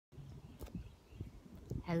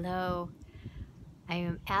Hello. I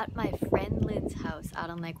am at my friend Lynn's house out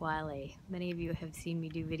on Lake Wiley. Many of you have seen me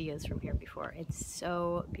do videos from here before. It's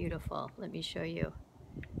so beautiful. Let me show you.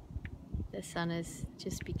 The sun is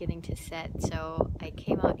just beginning to set, so I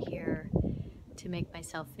came out here to make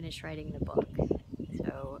myself finish writing the book.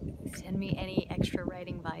 So send me any extra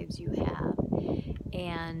writing vibes you have.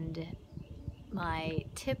 And my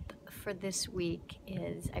tip for this week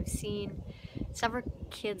is I've seen several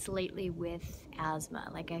kids lately with asthma.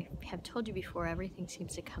 Like I have told you before, everything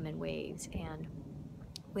seems to come in waves, and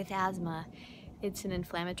with asthma, it's an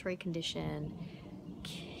inflammatory condition.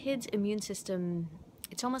 Kids' immune system,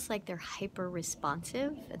 it's almost like they're hyper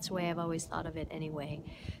responsive. That's the way I've always thought of it anyway.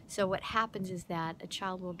 So what happens is that a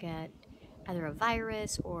child will get either a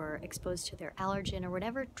virus or exposed to their allergen or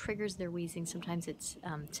whatever triggers their wheezing. Sometimes it's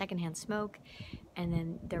secondhand smoke, and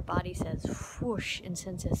then their body says whoosh and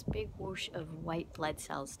sends this big whoosh of white blood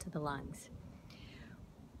cells to the lungs.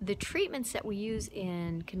 The treatments that we use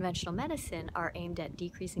in conventional medicine are aimed at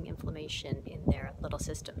decreasing inflammation in their little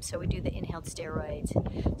system. So we do the inhaled steroids.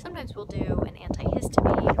 Sometimes we'll do an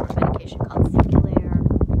antihistamine or a medication called Figulaire.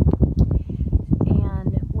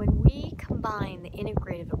 And when we combine the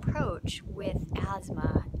integrative approach with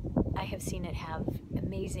asthma, I have seen it have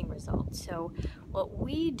amazing results. So what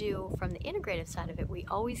we do from the integrative side of it, we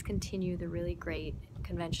always continue the really great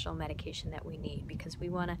conventional medication that we need because we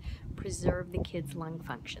want to preserve the kids' lung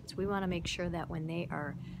functions. We want to make sure that when they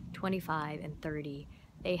are 25 and 30,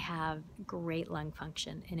 they have great lung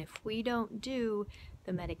function. And if we don't do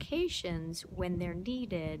the medications when they're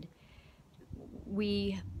needed,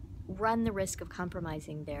 we run the risk of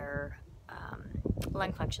compromising their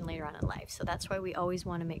lung function later on in life. So that's why we always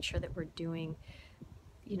want to make sure that we're doing,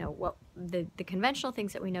 you know, what the conventional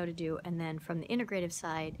things that we know to do, and then from the integrative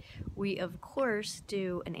side, we of course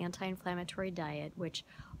do an anti-inflammatory diet, which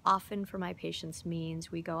often for my patients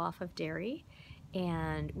means we go off of dairy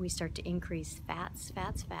and we start to increase fats,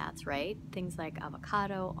 right? Things like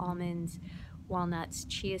avocado, almonds, walnuts,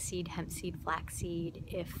 chia seed, hemp seed, flaxseed.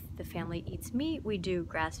 If the family eats meat, we do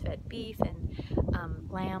grass-fed beef and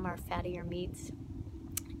lamb are fattier meats.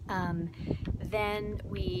 Then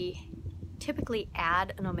we typically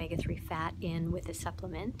add an omega-3 fat in with a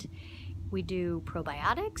supplement. We do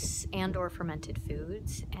probiotics and or fermented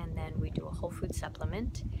foods, and then we do a whole food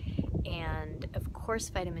supplement, and of course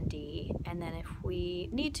vitamin D. And then if we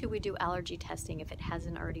need to, we do allergy testing if it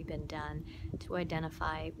hasn't already been done to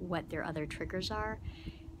identify what their other triggers are.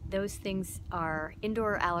 Those things are,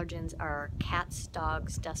 indoor allergens are cats,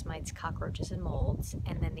 dogs, dust mites, cockroaches, and molds.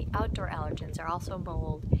 And then the outdoor allergens are also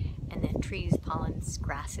mold, and then trees, pollens,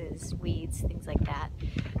 grasses, weeds, things like that.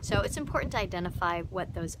 So it's important to identify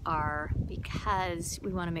what those are because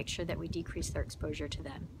we want to make sure that we decrease their exposure to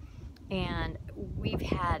them. And we've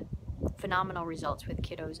had phenomenal results with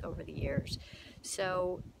kiddos over the years.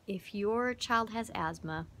 So if your child has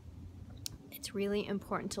asthma, it's really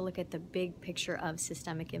important to look at the big picture of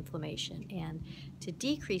systemic inflammation and to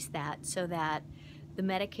decrease that so that the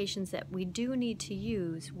medications that we do need to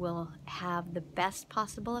use will have the best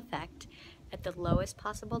possible effect at the lowest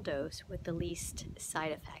possible dose with the least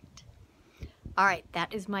side effect. All right,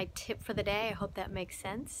 that is my tip for the day. I hope that makes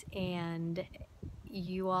sense, and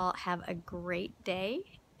you all have a great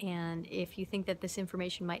day. And if you think that this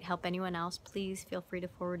information might help anyone else, please feel free to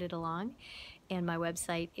forward it along. And my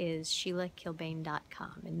website is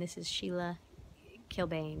sheilakilbane.com. And this is Sheila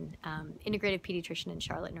Kilbane, integrative pediatrician in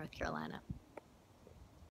Charlotte, North Carolina.